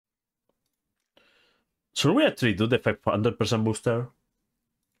Should we actually do the 500% booster?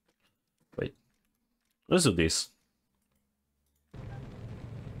 Wait. Let's do this.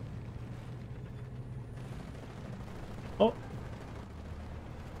 Oh.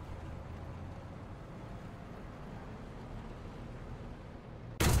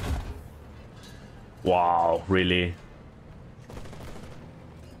 Wow, really?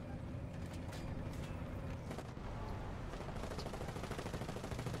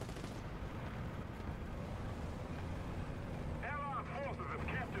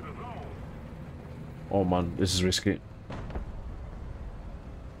 Oh man, this is risky.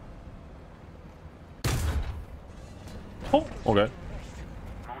 Oh, okay.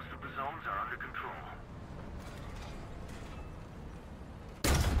 Most of the zones are under control.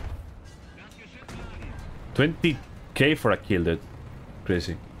 20k for a kill, dude.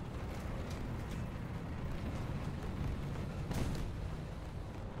 Crazy.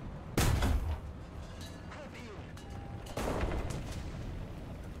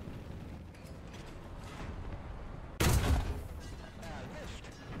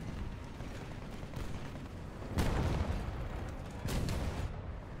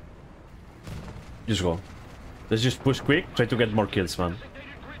 Just go. Let's just push quick, try to get more kills, man.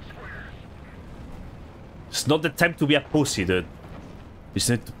 It's not the time to be a pussy, dude. You just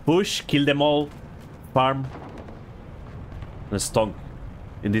need to push, kill them all, farm, and stonk.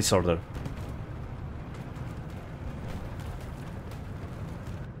 In this order.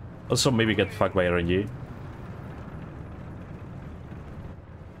 Also, maybe get fucked by RNG.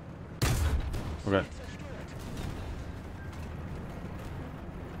 Okay.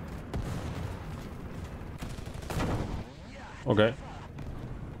 Okay.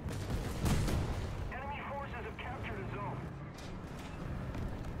 Enemy forces have captured a zone.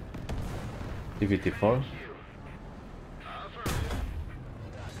 TVT4.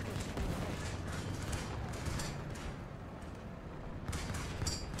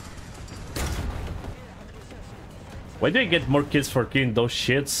 Why do I get more kills for killing those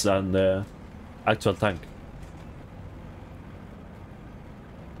shits than the actual tank?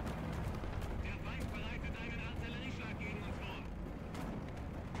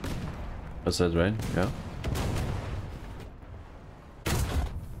 That's it, right? Yeah.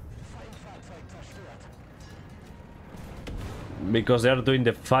 Because they're doing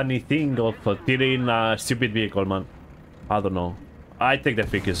the funny thing of stealing a stupid vehicle, man. I don't know. I take the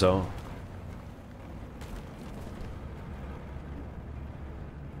pick, so.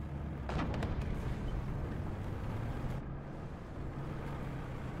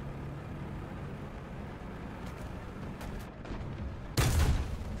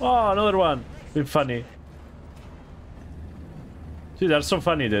 Oh, another one. Bit funny. See, they're so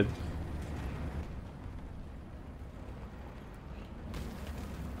funny, dude.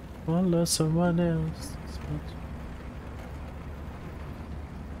 Well, someone else.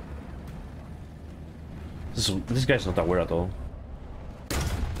 This guy's not aware at all.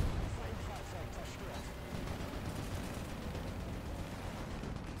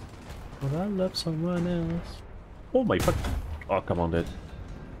 Well, I love someone else. Oh my fuck. Oh, come on, dude.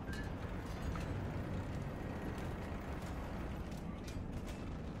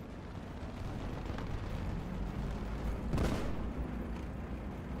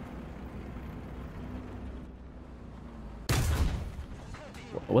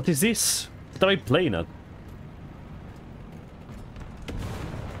 What is this? What am I playing at?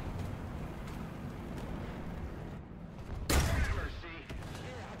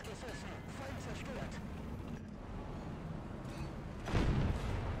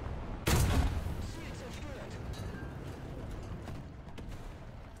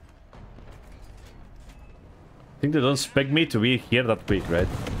 I think they don't expect me to be here that quick, right?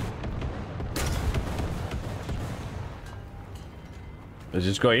 Let's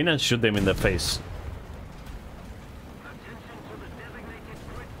just go in and shoot them in the face.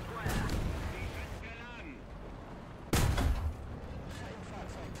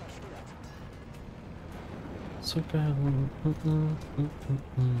 It's okay.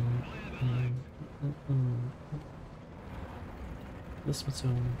 That's my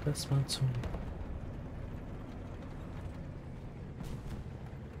zone. That's my zone.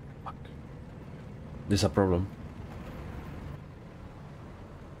 Fuck. There's a problem.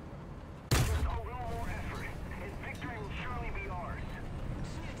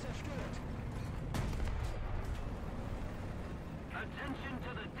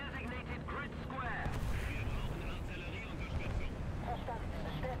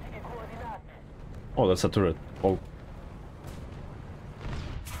 Oh, that's a turret. Oh.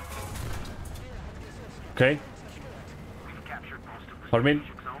 Okay. Farmin.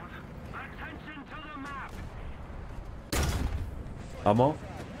 Ammo?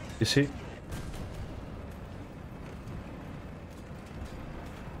 You see?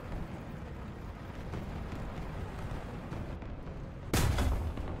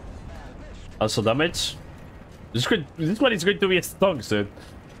 Also damage. This one is going to be a stunk, dude.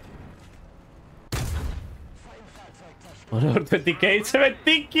 120k,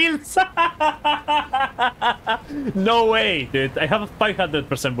 17 kills! No way, dude. I have a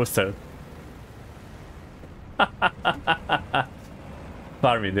 500% booster.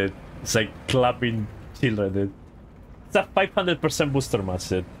 Farming, dude. It's like clapping children, dude. It's a 500% booster match,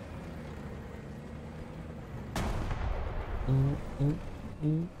 dude.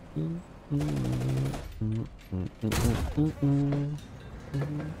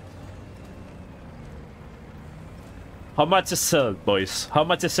 How much is sell, boys? How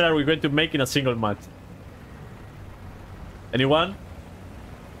much is are we going to make in a single match? Anyone?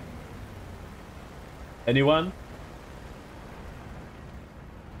 Anyone?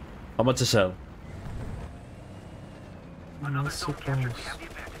 How much is sell? Another zone captured. We have the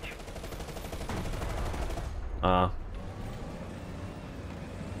advantage.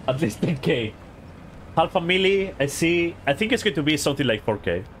 At least 10k. Half a milli, I see. I think it's going to be something like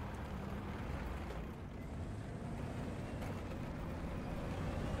 4k.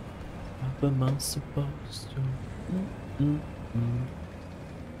 What am I supposed to?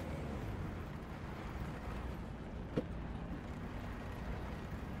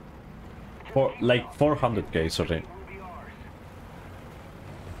 For like 400k, sorry.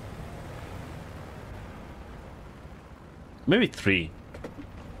 Maybe 3.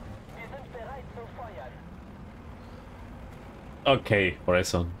 Okay,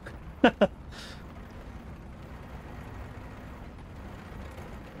 Horizon.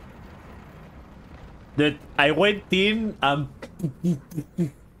 Dude, I went in and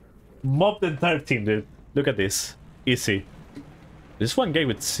mobbed the entire team, dude. Look at this. Easy. This one guy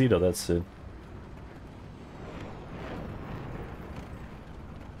with 0, that's it.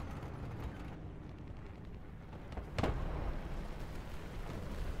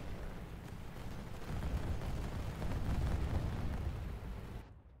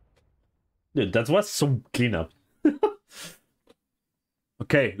 Dude, that was some cleanup.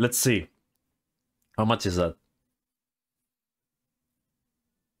 Okay, let's see. How much is that?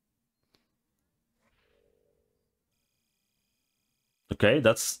 Okay,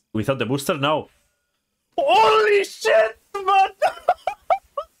 that's without the booster now. Holy shit!